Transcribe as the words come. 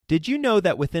Did you know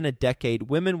that within a decade,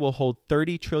 women will hold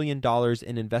 $30 trillion in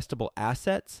investable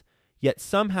assets? Yet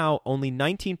somehow only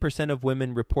 19% of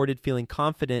women reported feeling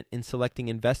confident in selecting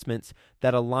investments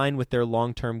that align with their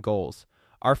long-term goals.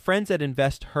 Our friends at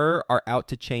InvestHer are out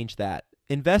to change that.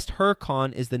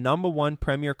 InvestHerCon is the #1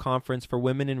 premier conference for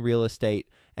women in real estate,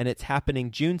 and it's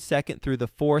happening June 2nd through the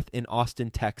 4th in Austin,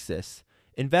 Texas.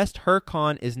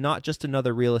 InvestHerCon is not just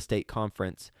another real estate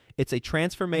conference. It's a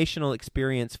transformational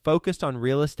experience focused on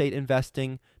real estate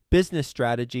investing, business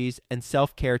strategies, and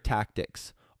self-care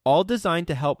tactics, all designed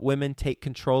to help women take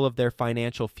control of their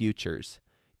financial futures.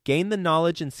 Gain the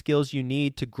knowledge and skills you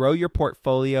need to grow your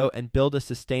portfolio and build a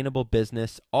sustainable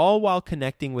business, all while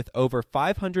connecting with over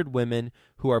 500 women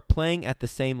who are playing at the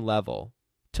same level.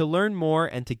 To learn more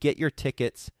and to get your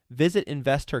tickets, visit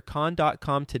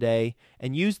InvestHerCon.com today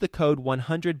and use the code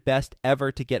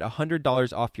 100BESTEVER to get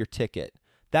 $100 off your ticket.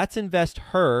 That's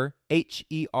InvestHer,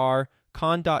 H-E-R,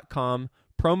 con.com,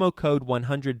 promo code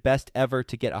 100BESTEVER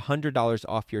to get $100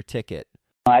 off your ticket.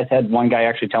 I've had one guy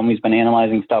actually tell me he's been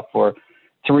analyzing stuff for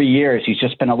 3 years. He's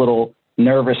just been a little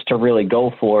nervous to really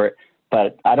go for it,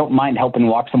 but I don't mind helping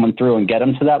walk someone through and get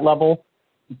them to that level,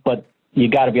 but you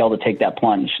got to be able to take that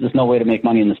plunge. There's no way to make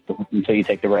money in this until you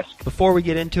take the risk. Before we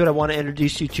get into it, I want to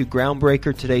introduce you to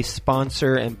Groundbreaker, today's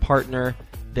sponsor and partner.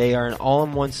 They are an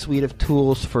all-in-one suite of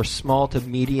tools for small to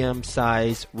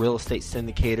medium-sized real estate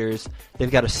syndicators. They've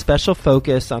got a special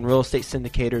focus on real estate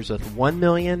syndicators with 1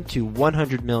 million to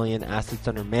 100 million assets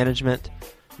under management.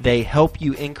 They help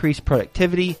you increase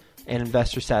productivity and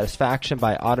investor satisfaction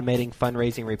by automating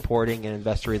fundraising, reporting, and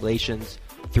investor relations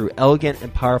through elegant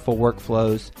and powerful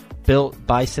workflows built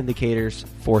by syndicators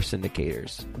for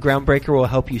syndicators. Groundbreaker will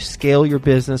help you scale your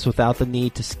business without the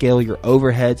need to scale your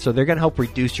overhead. So they're going to help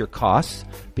reduce your costs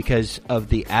because of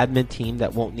the admin team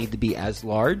that won't need to be as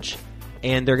large.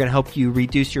 And they're going to help you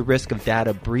reduce your risk of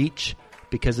data breach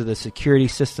because of the security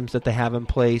systems that they have in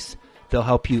place. They'll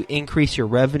help you increase your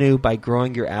revenue by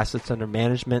growing your assets under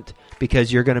management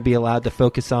because you're going to be allowed to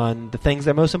focus on the things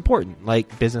that are most important,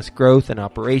 like business growth and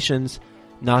operations,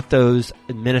 not those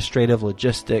administrative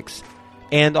logistics.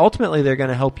 And ultimately, they're going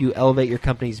to help you elevate your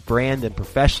company's brand and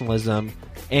professionalism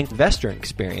and investor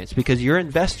experience because your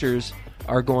investors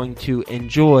are going to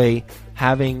enjoy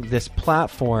having this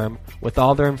platform with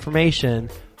all their information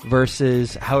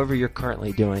versus however you're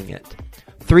currently doing it.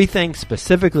 3 things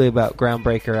specifically about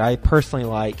Groundbreaker I personally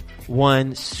like.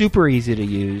 1, super easy to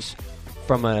use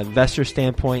from an investor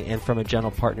standpoint and from a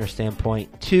general partner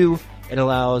standpoint. 2, it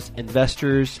allows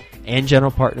investors and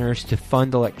general partners to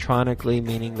fund electronically,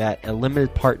 meaning that a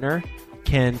limited partner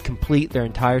can complete their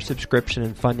entire subscription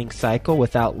and funding cycle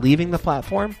without leaving the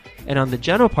platform. And on the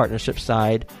general partnership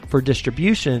side, for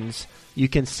distributions, you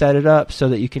can set it up so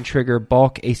that you can trigger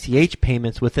bulk ACH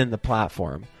payments within the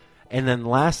platform. And then the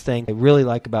last thing I really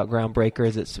like about Groundbreaker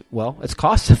is it's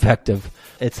cost effective.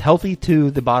 It's healthy to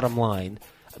the bottom line.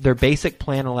 Their basic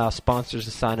plan allows sponsors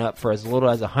to sign up for as little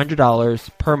as $100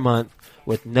 per month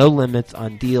with no limits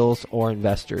on deals or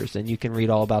investors. And you can read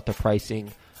all about the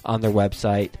pricing on their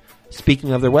website.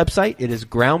 Speaking of their website, it is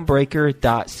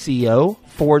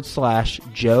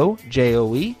groundbreaker.co/Joe,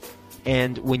 J-O-E.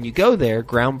 And when you go there,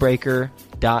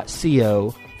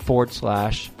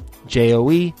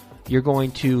 groundbreaker.co/Joe, you're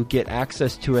going to get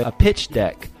access to a pitch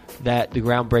deck that the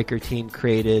Groundbreaker team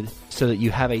created so that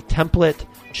you have a template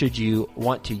should you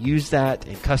want to use that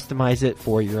and customize it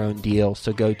for your own deal.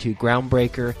 So go to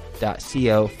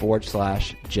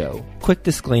groundbreaker.co/Joe. Quick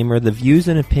disclaimer, the views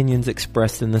and opinions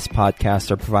expressed in this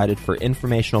podcast are provided for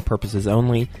informational purposes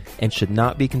only and should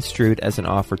not be construed as an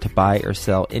offer to buy or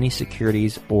sell any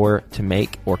securities or to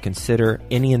make or consider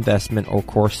any investment or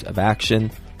course of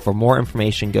action. For more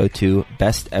information, go to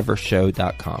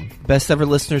bestevershow.com. Best Ever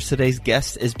listeners, today's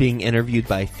guest is being interviewed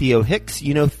by Theo Hicks.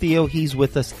 You know Theo, he's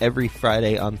with us every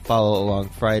Friday on Follow Along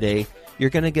Friday.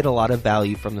 You're going to get a lot of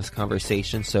value from this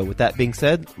conversation. So with that being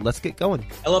said, let's get going.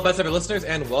 Hello, Best Ever listeners,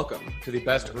 and welcome to the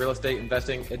Best Real Estate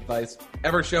Investing Advice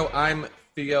Ever Show. I'm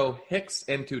Theo Hicks,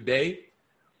 and today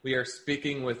we are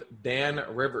speaking with Dan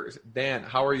Rivers. Dan,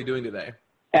 how are you doing today?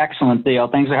 Excellent, Theo.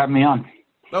 Thanks for having me on.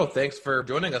 Oh, thanks for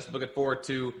joining us. Looking forward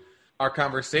to our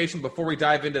conversation. Before we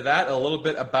dive into that, a little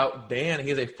bit about Dan. He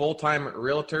is a full-time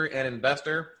realtor and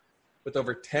investor with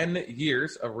over 10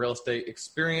 years of real estate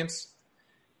experience.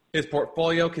 His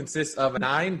portfolio consists of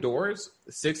 9 doors,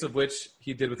 6 of which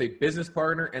he did with a business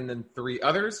partner and then 3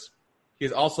 others. He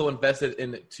has also invested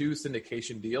in 2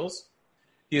 syndication deals.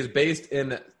 He is based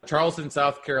in Charleston,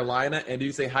 South Carolina, and you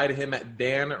can say hi to him at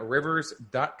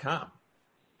danrivers.com.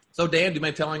 So, Dan, do you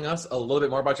mind telling us a little bit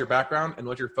more about your background and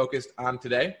what you're focused on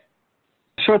today?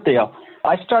 Sure, Theo.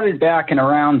 I started back in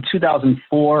around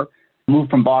 2004,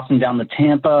 moved from Boston down to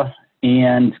Tampa,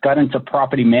 and got into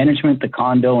property management, the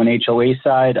condo and HOA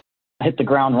side. I hit the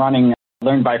ground running,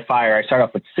 learned by fire. I started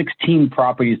off with 16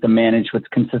 properties to manage, which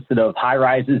consisted of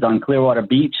high-rises on Clearwater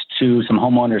Beach to some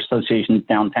homeowner associations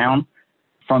downtown.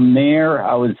 From there,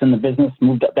 I was in the business,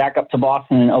 moved back up to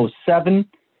Boston in 2007,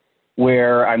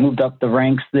 where I moved up the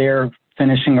ranks there,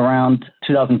 finishing around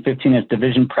 2015 as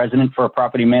division president for a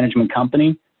property management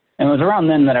company. And it was around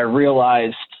then that I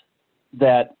realized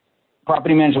that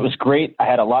property management was great. I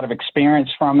had a lot of experience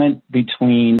from it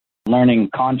between learning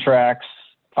contracts,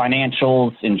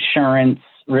 financials, insurance,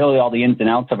 really all the ins and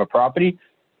outs of a property,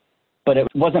 but it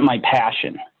wasn't my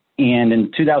passion. And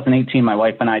in 2018, my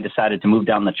wife and I decided to move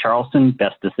down to Charleston,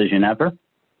 best decision ever.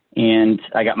 And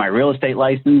I got my real estate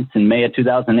license in May of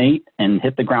 2008 and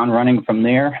hit the ground running from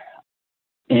there.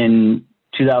 In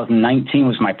 2019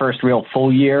 was my first real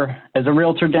full year as a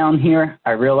realtor down here.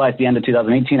 I realized at the end of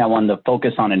 2018, I wanted to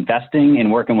focus on investing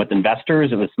and working with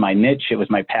investors. It was my niche. It was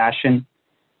my passion.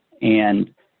 And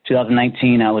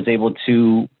 2019, I was able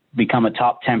to become a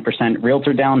top 10%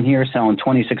 realtor down here, selling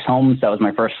 26 homes. That was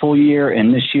my first full year.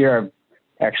 And this year, I've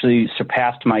actually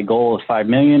surpassed my goal of $5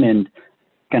 million and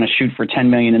going to shoot for $10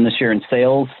 million in this year in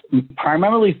sales,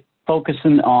 primarily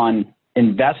focusing on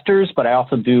investors, but I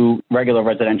also do regular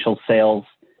residential sales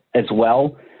as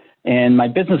well. And my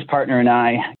business partner and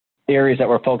I, areas that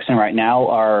we're focusing right now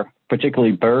are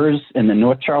particularly BRRRRs in the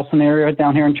North Charleston area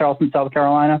down here in Charleston, South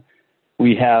Carolina.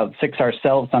 We have 6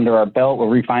 ourselves under our belt. We're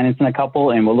refinancing a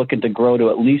couple, and we're looking to grow to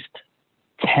at least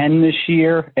 10 this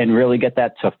year and really get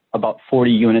that to about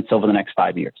 40 units over the next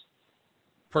 5 years.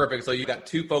 Perfect. So you got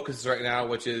 2 focuses right now,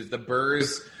 which is the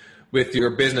BRRRRs with your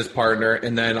business partner,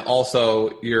 and then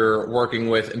also you're working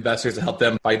with investors to help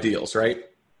them buy deals, right?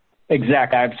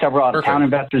 Exactly. I have several out-of-town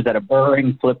investors that are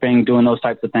BRRRRing, flipping, doing those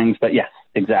types of things. But yes,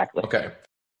 exactly. Okay.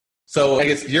 So I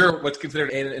guess you're what's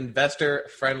considered an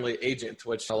investor-friendly agent,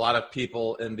 which a lot of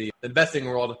people in the investing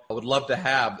world would love to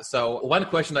have. So one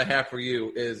question I have for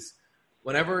you is,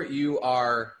 whenever you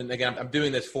are, and again, I'm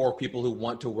doing this for people who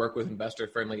want to work with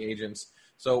investor-friendly agents.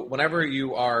 So whenever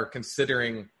you are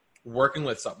considering working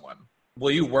with someone,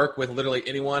 will you work with literally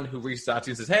anyone who reaches out to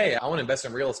you and says, hey, I want to invest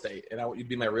in real estate and I want you to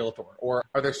be my realtor? Or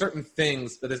are there certain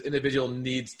things that this individual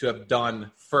needs to have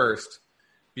done first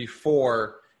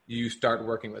before you start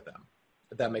working with them,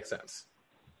 if that makes sense?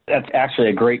 That's actually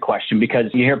a great question, because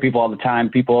you hear people all the time.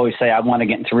 People always say, I want to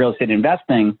get into real estate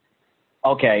investing.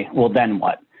 Okay, well, then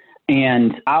what?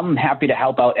 And I'm happy to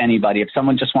help out anybody. If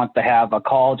someone just wants to have a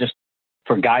call just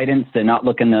for guidance, they're not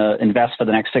looking to invest for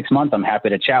the next 6 months, I'm happy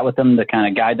to chat with them to kind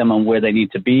of guide them on where they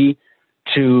need to be,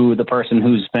 to the person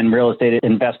who's been real estate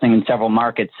investing in several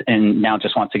markets and now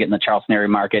just wants to get in the Charleston area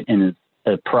market and is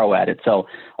a pro at it. So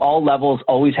all levels,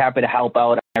 always happy to help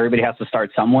out. Everybody has to start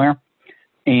somewhere.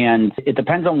 And it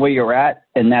depends on where you're at,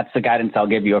 and that's the guidance I'll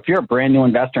give you. If you're a brand new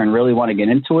investor and really want to get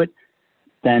into it,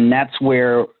 then that's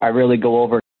where I really go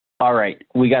over, all right,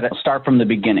 we got to start from the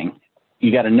beginning.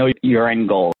 You got to know your end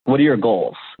goal. What are your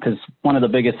goals? Because one of the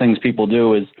biggest things people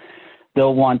do is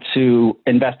they'll want to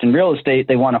invest in real estate.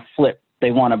 They want to flip. They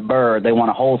want to BRRRR. They want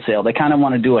to wholesale. They kind of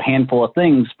want to do a handful of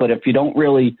things. But if you don't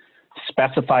really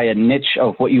specify a niche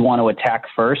of what you want to attack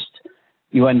first,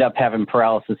 you end up having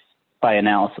paralysis by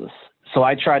analysis. So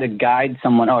I try to guide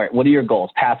someone, all right, what are your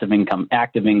goals? Passive income,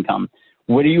 active income.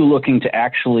 What are you looking to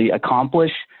actually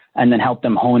accomplish? And then help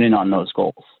them hone in on those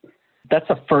goals. That's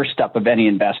the first step of any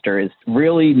investor, is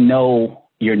really know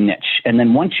your niche. And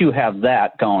then once you have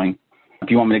that going, if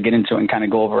you want me to get into it and kind of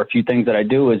go over a few things that I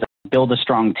do, is build a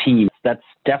strong team. That's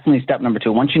definitely step number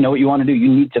 2. Once you know what you want to do, you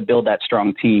need to build that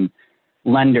strong team.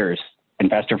 Lenders,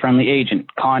 investor-friendly agent,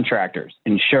 contractors,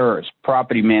 insurers,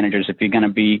 property managers, if you're going to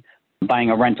be buying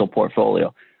a rental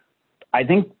portfolio. I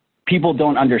think people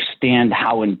don't understand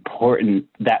how important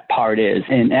that part is.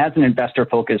 And as an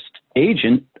investor-focused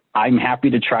agent, I'm happy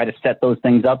to try to set those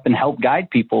things up and help guide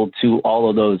people to all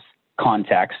of those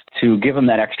contacts to give them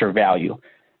that extra value.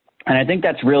 And I think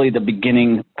that's really the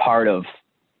beginning part of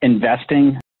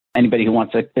investing. Anybody who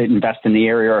wants to invest in the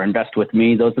area or invest with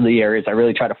me, those are the areas I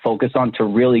really try to focus on to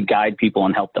really guide people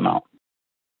and help them out.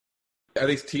 Are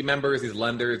these team members, these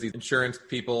lenders, these insurance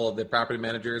people, the property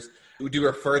managers, do you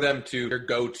refer them to your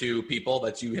go-to people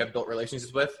that you have built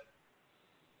relationships with?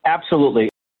 Absolutely.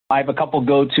 I have a couple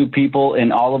go-to people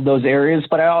in all of those areas,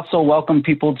 but I also welcome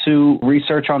people to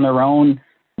research on their own.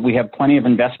 We have plenty of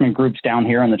investment groups down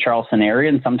here in the Charleston area,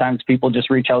 and sometimes people just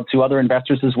reach out to other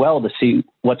investors as well to see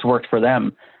what's worked for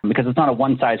them, because it's not a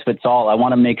one-size-fits-all. I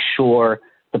want to make sure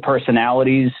the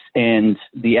personalities and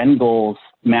the end goals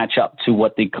match up to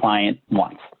what the client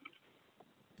wants.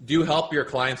 Do you help your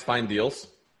clients find deals?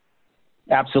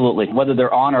 Absolutely. Whether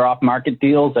they're on or off market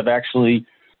deals, I've actually,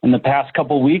 in the past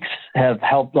couple of weeks, have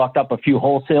helped lock up a few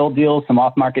wholesale deals, some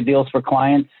off market deals for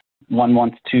clients. One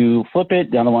wants to flip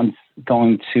it, the other one's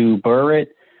going to burr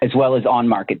it, as well as on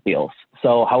market deals.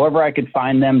 So however I could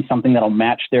find them something that'll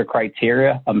match their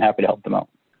criteria, I'm happy to help them out.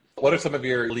 What are some of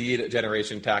your lead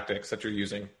generation tactics that you're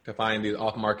using to find these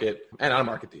off market and on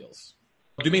market deals?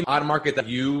 Do you mean on market that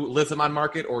you list them on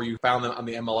market, or you found them on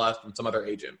the MLS from some other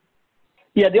agent?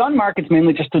 Yeah, the on market's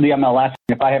mainly just through the MLS.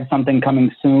 If I have something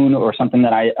coming soon or something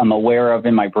that I am aware of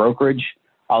in my brokerage,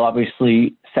 I'll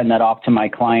obviously send that off to my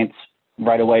clients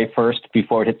right away first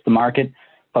before it hits the market.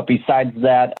 But besides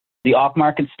that, the off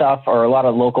market stuff are a lot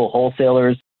of local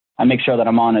wholesalers. I make sure that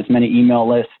I'm on as many email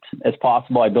lists as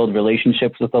possible. I build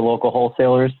relationships with the local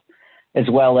wholesalers, as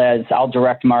well as I'll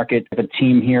direct market a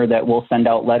team here that will send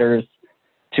out letters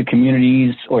to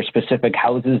communities or specific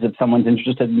houses if someone's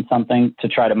interested in something, to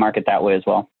try to market that way as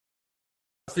well.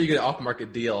 So you get an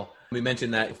off-market deal. We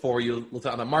mentioned that before you list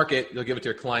it on the market, you'll give it to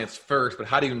your clients first, but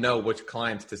how do you know which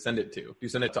clients to send it to? Do you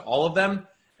send it to all of them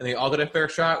and they all get a fair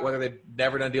shot, whether they've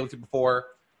never done a deal with you before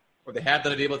or they have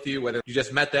done a deal with you, whether you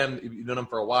just met them, you've known them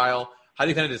for a while? How do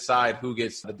you kind of decide who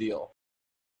gets the deal?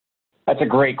 That's a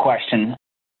great question.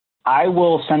 I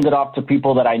will send it off to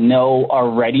people that I know are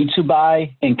ready to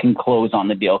buy and can close on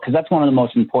the deal, because that's one of the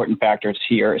most important factors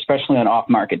here, especially on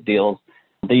off-market deals.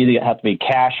 They either have to be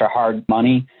cash or hard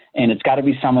money, and it's got to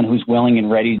be someone who's willing and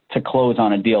ready to close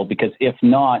on a deal, because if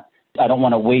not, I don't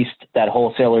want to waste that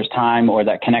wholesaler's time or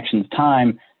that connection's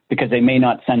time, because they may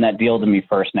not send that deal to me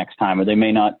first next time, or they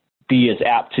may not be as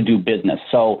apt to do business.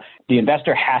 So the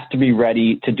investor has to be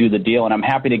ready to do the deal, and I'm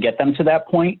happy to get them to that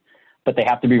point, but they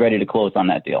have to be ready to close on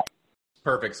that deal.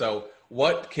 Perfect. So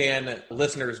what can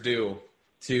listeners do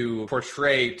to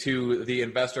portray to the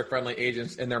investor-friendly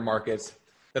agents in their markets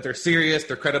that they're serious,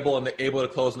 they're credible, and they're able to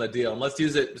close on the deal? And let's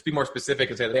be more specific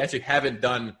and say that they actually haven't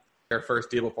done their first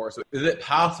deal before. So is it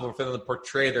possible for them to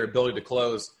portray their ability to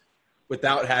close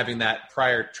without having that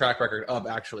prior track record of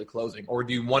actually closing? Or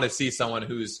do you want to see someone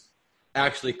who's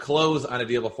actually closed on a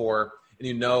deal before, and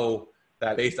you know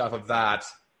that based off of that,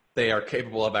 they are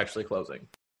capable of actually closing?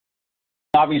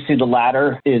 Obviously, the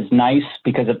latter is nice,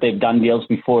 because if they've done deals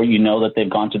before, you know that they've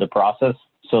gone through the process.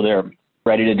 So they're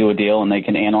ready to do a deal and they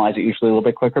can analyze it usually a little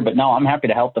bit quicker. But no, I'm happy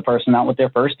to help the person out with their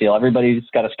first deal. Everybody's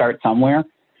got to start somewhere.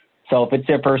 So if it's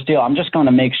their first deal, I'm just going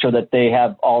to make sure that they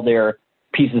have all their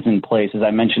pieces in place. As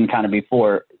I mentioned kind of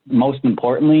before, most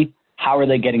importantly, how are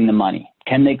they getting the money?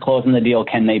 Can they close on the deal?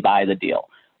 Can they buy the deal?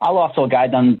 I'll also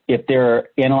guide them if they're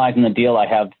analyzing the deal. I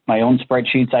have my own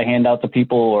spreadsheets I hand out to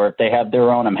people, or if they have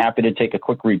their own, I'm happy to take a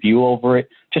quick review over it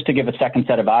just to give a second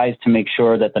set of eyes to make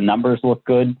sure that the numbers look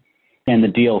good and the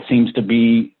deal seems to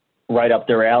be right up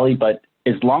their alley. But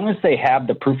as long as they have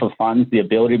the proof of funds, the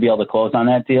ability to be able to close on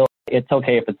that deal, it's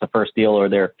okay if it's the first deal or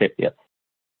their 50th.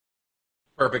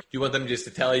 Perfect. Do you want them just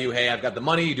to tell you, hey, I've got the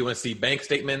money? Do you want to see bank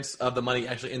statements of the money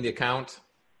actually in the account?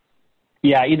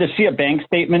 Yeah, either see a bank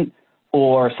statement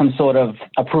or some sort of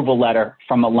approval letter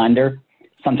from a lender.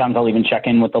 Sometimes I'll even check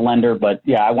in with the lender, but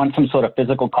yeah, I want some sort of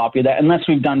physical copy of that. Unless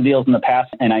we've done deals in the past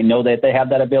and I know that they have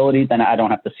that ability, then I don't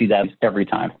have to see that every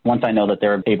time, once I know that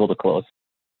they're able to close.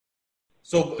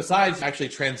 So besides actually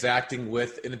transacting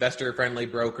with an investor-friendly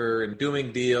broker and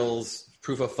doing deals,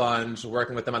 proof of funds,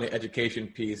 working with them on the education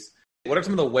piece, what are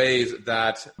some of the ways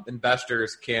that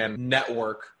investors can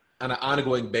network on an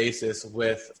ongoing basis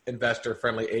with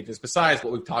investor-friendly agents besides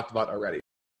what we've talked about already?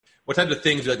 What types of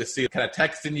things do you like to see? Kind of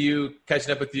texting you,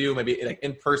 catching up with you, maybe like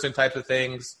in-person types of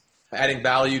things, adding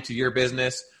value to your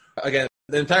business? Again,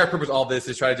 the entire purpose of all this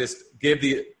is try to just give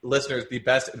the listeners the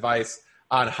best advice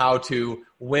on how to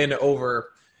win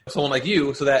over someone like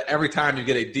you so that every time you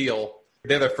get a deal,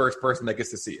 they're the first person that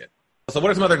gets to see it. So what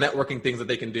are some other networking things that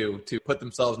they can do to put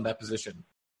themselves in that position?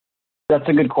 That's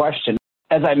a good question.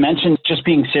 As I mentioned, just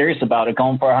being serious about it,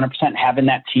 going for 100%, having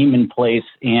that team in place.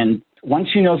 And once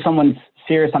you know someone's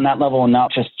serious on that level and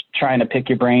not just trying to pick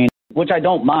your brain, which I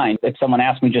don't mind. If someone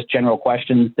asks me just general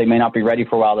questions, they may not be ready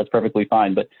for a while. That's perfectly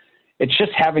fine. But it's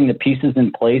just having the pieces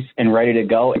in place and ready to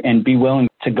go and be willing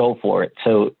to go for it.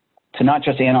 So to not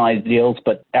just analyze deals,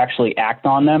 but actually act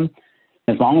on them.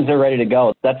 As long as they're ready to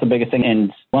go, that's the biggest thing,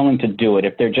 and willing to do it.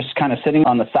 If they're just kind of sitting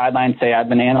on the sideline, say, I've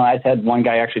been analyzed, I had one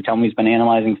guy actually tell me he's been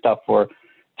analyzing stuff for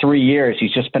 3 years.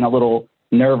 He's just been a little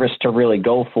nervous to really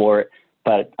go for it.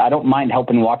 But I don't mind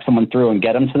helping walk someone through and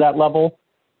get them to that level.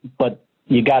 But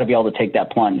you got to be able to take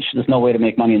that plunge. There's no way to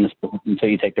make money in this business until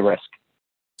you take the risk.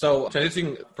 So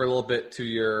transitioning for a little bit to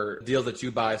your deals that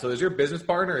you buy. So is your business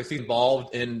partner, is he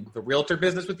involved in the realtor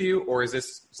business with you, or is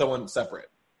this someone separate?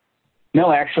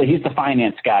 No, actually, he's the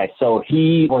finance guy. So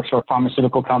he works for a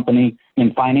pharmaceutical company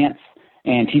in finance,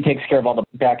 and he takes care of all the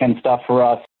back-end stuff for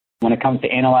us. When it comes to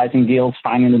analyzing deals,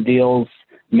 finding the deals,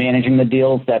 managing the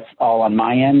deals, that's all on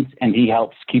my end, and he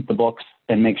helps keep the books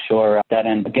and make sure that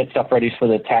and get stuff ready for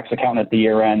the tax accountant at the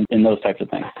year end and those types of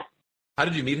things. How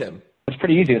did you meet him? It's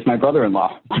pretty easy. It's my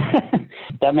brother-in-law.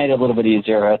 That made it a little bit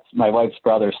easier. It's my wife's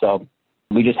brother, so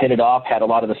we just hit it off, had a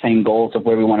lot of the same goals of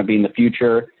where we want to be in the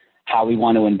future, how we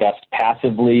want to invest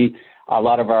passively. A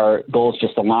lot of our goals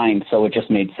just aligned, so it just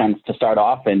made sense to start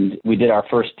off, and we did our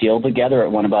first deal together. It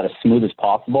went about as smooth as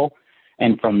possible,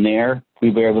 and from there, we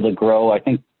were able to grow. I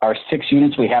think our 6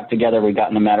 units we have together, we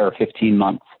got in a matter of 15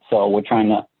 months. So we're trying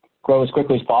to grow as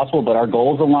quickly as possible, but our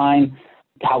goals align.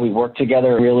 How we work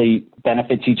together really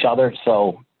benefits each other,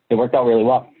 so it worked out really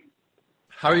well.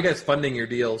 How are you guys funding your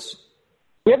deals?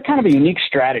 We have kind of a unique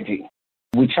strategy.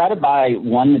 We try to buy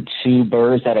 1 to 2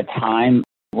 burrs at a time.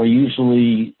 We're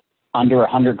usually under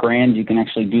 $100,000. You can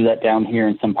actually do that down here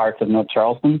in some parts of North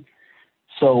Charleston.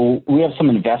 So we have some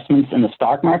investments in the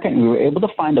stock market, and we were able to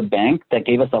find a bank that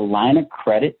gave us a line of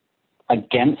credit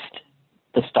against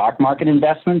the stock market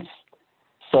investments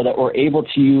so that we're able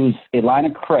to use a line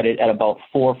of credit at about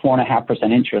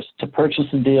 4.5% interest to purchase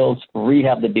the deals,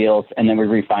 rehab the deals, and then we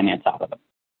refinance out of them.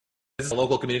 Is this a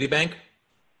local community bank?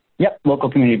 Yep,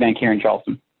 local community bank here in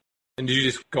Charleston. And did you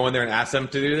just go in there and ask them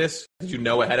to do this? Did you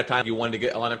know ahead of time you wanted to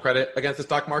get a line of credit against the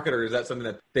stock market, or is that something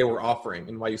that they were offering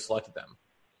and why you selected them?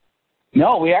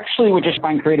 No, we actually would just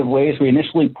find creative ways. We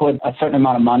initially put a certain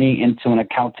amount of money into an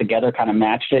account together, kind of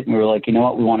matched it, and we were like, you know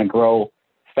what, we want to grow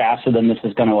faster than this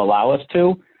is going to allow us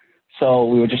to. So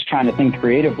we were just trying to think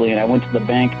creatively, and I went to the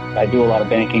bank. I do a lot of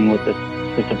banking with this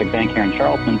specific bank here in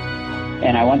Charleston,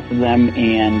 and I went to them,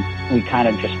 and we kind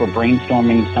of just were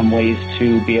brainstorming some ways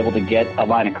to be able to get a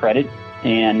line of credit.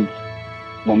 And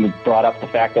when we brought up the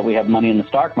fact that we have money in the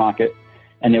stock market,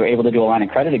 and they were able to do a line of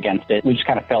credit against it, we just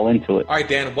kind of fell into it. All right,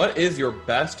 Dan, what is your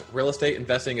best real estate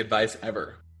investing advice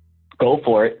ever? Go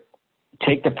for it.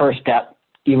 Take the first step.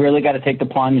 You really got to take the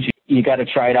plunge. You got to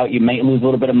try it out. You may lose a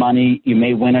little bit of money. You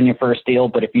may win on your first deal,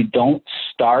 but if you don't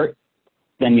start,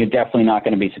 then you're definitely not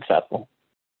going to be successful.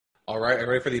 All right, are you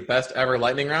ready for the best ever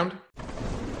lightning round?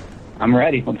 I'm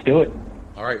ready. Let's do it.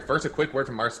 All right, first a quick word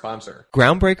from our sponsor.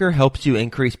 Groundbreaker helps you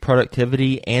increase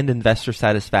productivity and investor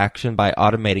satisfaction by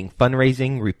automating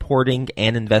fundraising, reporting,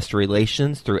 and investor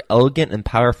relations through elegant and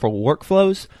powerful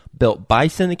workflows built by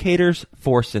syndicators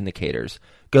for syndicators.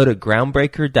 Go to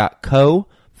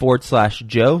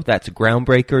groundbreaker.co/Joe. That's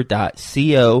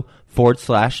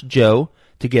groundbreaker.co/Joe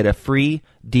to get a free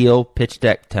deal pitch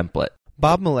deck template.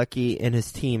 Bob Malecki and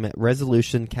his team at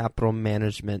Resolution Capital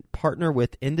Management partner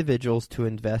with individuals to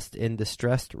invest in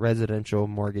distressed residential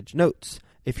mortgage notes.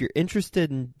 If you're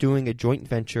interested in doing a joint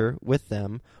venture with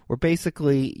them, where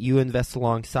basically you invest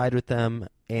alongside with them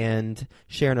and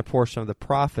share in a portion of the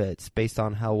profits based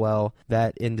on how well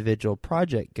that individual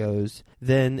project goes,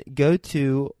 then go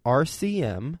to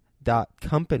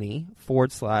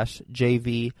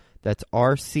rcm.company/JV. That's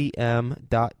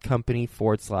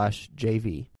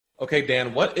rcm.company/JV. Okay,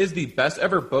 Dan, what is the best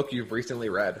ever book you've recently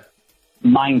read?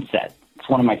 Mindset. It's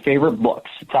one of my favorite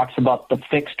books. It talks about the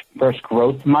fixed versus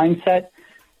growth mindset,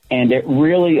 and it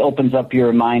really opens up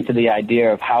your mind to the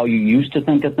idea of how you used to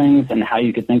think of things and how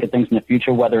you could think of things in the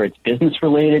future, whether it's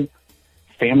business-related,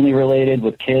 family-related,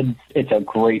 with kids. It's a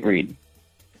great read.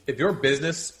 If your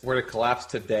business were to collapse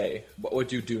today, what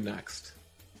would you do next?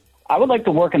 I would like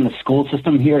to work in the school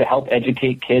system here to help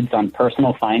educate kids on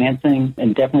personal financing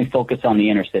and definitely focus on the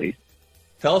inner cities.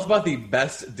 Tell us about the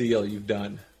best deal you've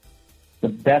done. The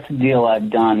best deal I've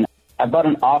done, I bought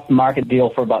an off-market deal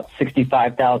for about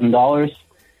 $65,000.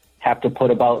 Have to put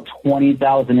about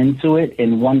 $20,000 into it,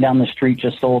 and one down the street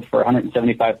just sold for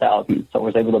 $175,000. So I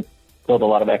was able to build a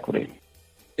lot of equity.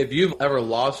 If you've ever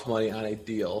lost money on a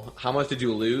deal, how much did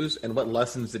you lose, and what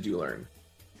lessons did you learn?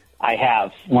 I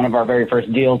have. One of our very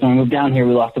first deals, when we moved down here,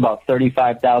 we lost about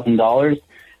 $35,000.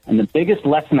 And the biggest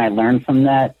lesson I learned from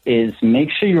that is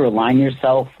make sure you align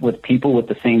yourself with people with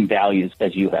the same values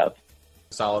as you have.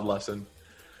 Solid lesson.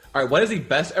 All right, what is the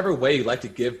best ever way you'd like to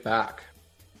give back?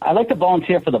 I like to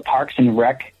volunteer for the Parks and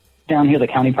Rec down here, the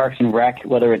county Parks and Rec,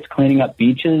 whether it's cleaning up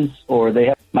beaches or they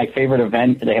have my favorite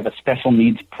event, they have a special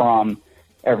needs prom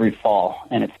every fall.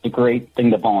 And it's a great thing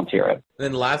to volunteer at. And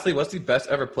then lastly, what's the best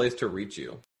ever place to reach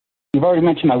you? You've already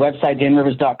mentioned my website,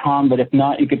 danrivers.com, but if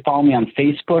not, you could follow me on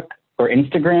Facebook or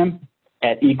Instagram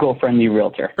at Eco-Friendly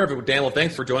Realtor. Perfect. Dan, well,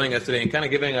 thanks for joining us today and kind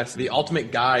of giving us the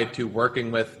ultimate guide to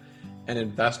working with an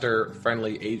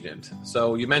investor-friendly agent.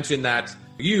 So you mentioned that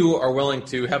you are willing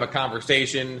to have a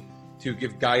conversation to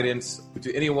give guidance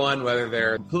to anyone, whether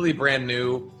they're completely brand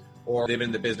new or they've been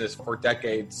in the business for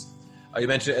decades. You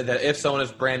mentioned that if someone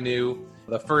is brand new,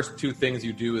 the first two things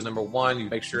you do is, number one, you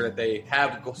make sure that they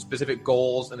have specific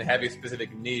goals and they have a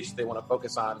specific niche they want to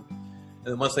focus on. And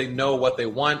then once they know what they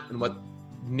want and what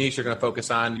niche they're going to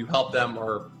focus on, you help them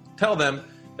or tell them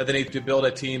that they need to build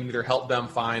a team, either help them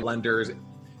find lenders,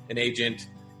 an agent,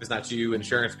 if it's not you,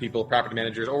 insurance people, property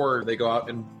managers, or they go out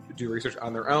and do research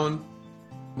on their own.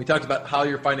 We talked about how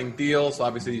you're finding deals. So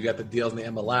obviously you've got the deals in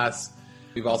the MLS.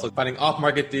 We've also finding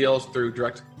off-market deals through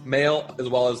direct mail, as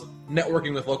well as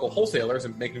networking with local wholesalers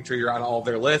and making sure you're on all of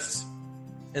their lists.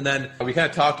 And then we kind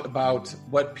of talked about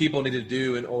what people need to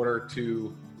do in order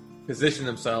to position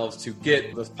themselves to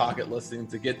get those pocket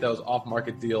listings, to get those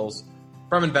off-market deals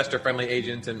from investor-friendly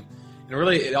agents. And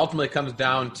really, it ultimately comes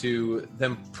down to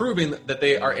them proving that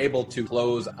they are able to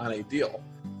close on a deal.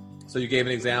 So you gave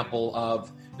an example of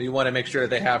you want to make sure that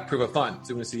they have proof of funds.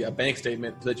 So you want to see a bank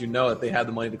statement so that you know that they have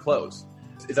the money to close.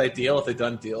 It's ideal if they've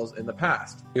done deals in the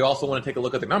past. You also want to take a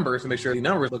look at the numbers and make sure the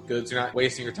numbers look good so you're not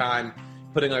wasting your time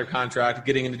putting under contract,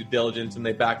 getting into due diligence, and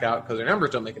they back out because their numbers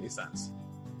don't make any sense.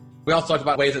 We also talked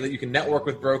about ways that you can network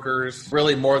with brokers,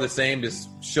 really more of the same, just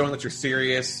showing that you're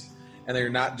serious and that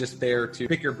you're not just there to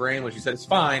pick your brain, which you said is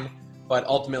fine, but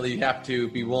ultimately you have to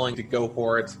be willing to go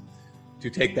for it,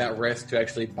 to take that risk to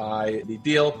actually buy the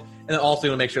deal. And then also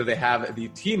you want to make sure they have the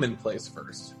team in place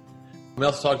first. We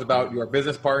also talked about your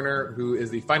business partner, who is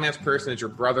the finance person, is your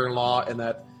brother-in-law, and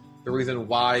that the reason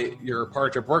why your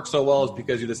partnership works so well is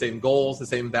because you have the same goals, the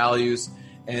same values,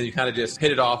 and you kind of just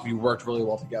hit it off. You worked really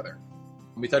well together.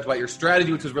 We talked about your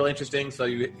strategy, which was really interesting. So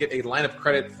you get a line of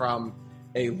credit from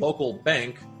a local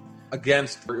bank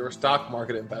against your stock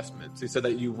market investments. You said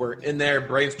that you were in there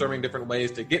brainstorming different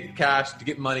ways to get cash, to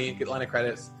get money, get line of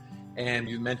credits. And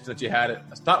you mentioned that you had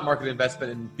a stock market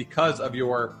investment, and because of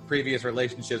your previous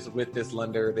relationships with this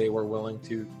lender, they were willing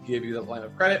to give you the line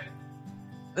of credit.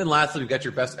 And then lastly, we got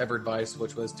your best ever advice,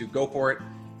 which was to go for it,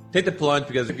 take the plunge,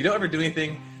 because if you don't ever do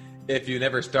anything, if you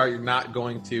never start, you're not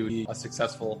going to be a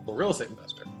successful real estate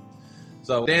investor.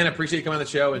 So Dan, I appreciate you coming on the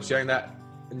show and sharing that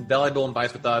invaluable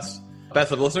advice with us.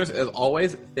 Best of listeners, as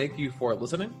always, thank you for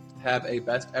listening. Have a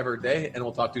best ever day, and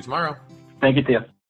we'll talk to you tomorrow. Thank you, Theo.